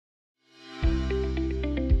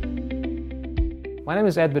My name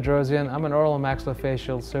is Edmond Bedrossian. I'm an oral and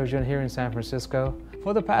maxillofacial surgeon here in San Francisco.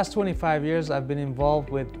 For the past 25 years, I've been involved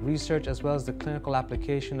with research as well as the clinical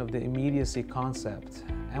application of the immediacy concept.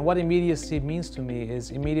 And what immediacy means to me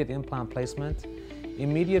is immediate implant placement,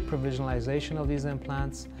 immediate provisionalization of these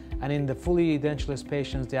implants, and in the fully edentulous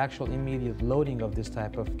patients, the actual immediate loading of this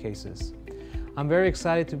type of cases. I'm very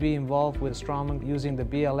excited to be involved with Straumann using the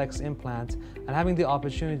BLX implant and having the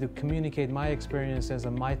opportunity to communicate my experiences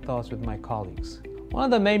and my thoughts with my colleagues. One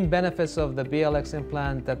of the main benefits of the BLX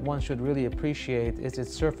implant that one should really appreciate is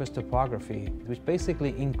its surface topography, which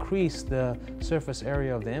basically increases the surface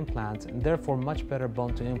area of the implant and therefore much better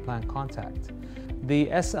bone-to-implant contact. The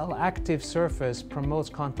SL active surface promotes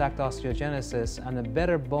contact osteogenesis and a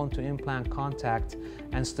better bone-to-implant contact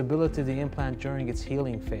and stability of the implant during its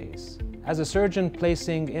healing phase. As a surgeon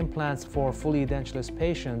placing implants for fully edentulous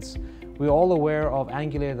patients, we're all aware of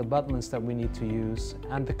angulated abutments that we need to use,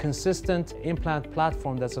 and the consistent implant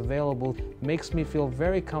platform that's available makes me feel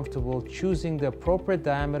very comfortable choosing the appropriate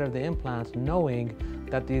diameter of the implant, knowing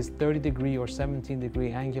that these 30-degree or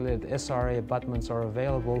 17-degree angulated SRA abutments are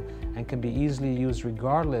available and can be easily used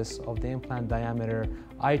regardless of the implant diameter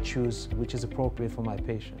I choose, which is appropriate for my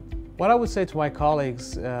patient. What I would say to my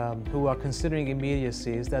colleagues who are considering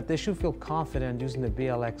immediacy is that they should feel confident using the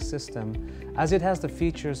BLX system, as it has the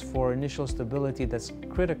features for initial stability that's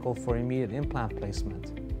critical for immediate implant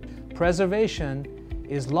placement. Preservation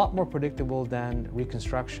is a lot more predictable than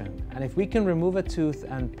reconstruction, and if we can remove a tooth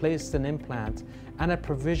and place an implant and a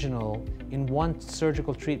provisional in one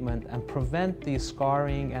surgical treatment and prevent the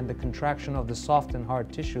scarring and the contraction of the soft and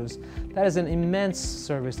hard tissues, that is an immense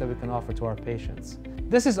service that we can offer to our patients.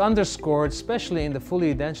 This is underscored especially in the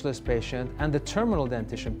fully edentulous patient and the terminal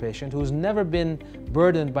dentition patient who's never been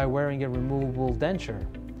burdened by wearing a removable denture.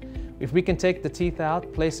 If we can take the teeth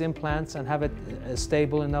out, place implants, and have it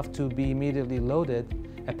stable enough to be immediately loaded,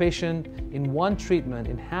 a patient in one treatment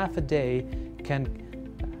in half a day can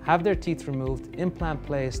have their teeth removed, implant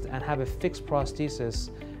placed, and have a fixed prosthesis,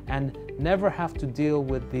 and never have to deal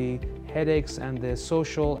with the headaches and the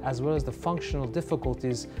social as well as the functional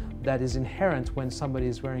difficulties that is inherent when somebody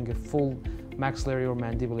is wearing a full maxillary or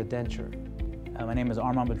mandibular denture. My name is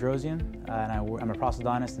Edmond Bedrossian, and I'm a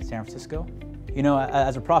prosthodontist in San Francisco. You know,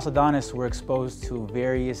 as a prosthodontist, we're exposed to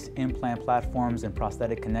various implant platforms and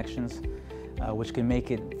prosthetic connections, which can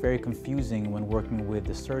make it very confusing when working with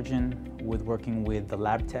the surgeon, working with the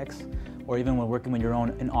lab techs, or even when working with your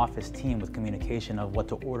own in-office team with communication of what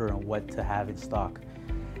to order and what to have in stock.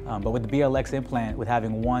 But with the BLX implant, with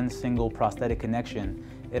having one single prosthetic connection,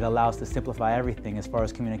 it allows to simplify everything as far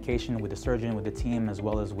as communication with the surgeon, with the team, as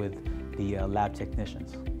well as with the lab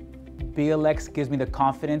technicians. BLX gives me the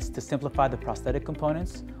confidence to simplify the prosthetic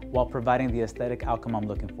components while providing the aesthetic outcome I'm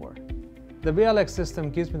looking for. The BLX system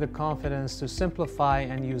gives me the confidence to simplify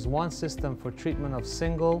and use one system for treatment of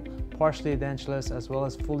single, partially edentulous, as well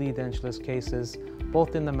as fully edentulous cases,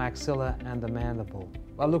 both in the maxilla and the mandible.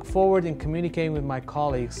 I look forward in communicating with my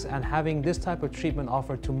colleagues and having this type of treatment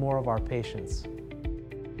offered to more of our patients.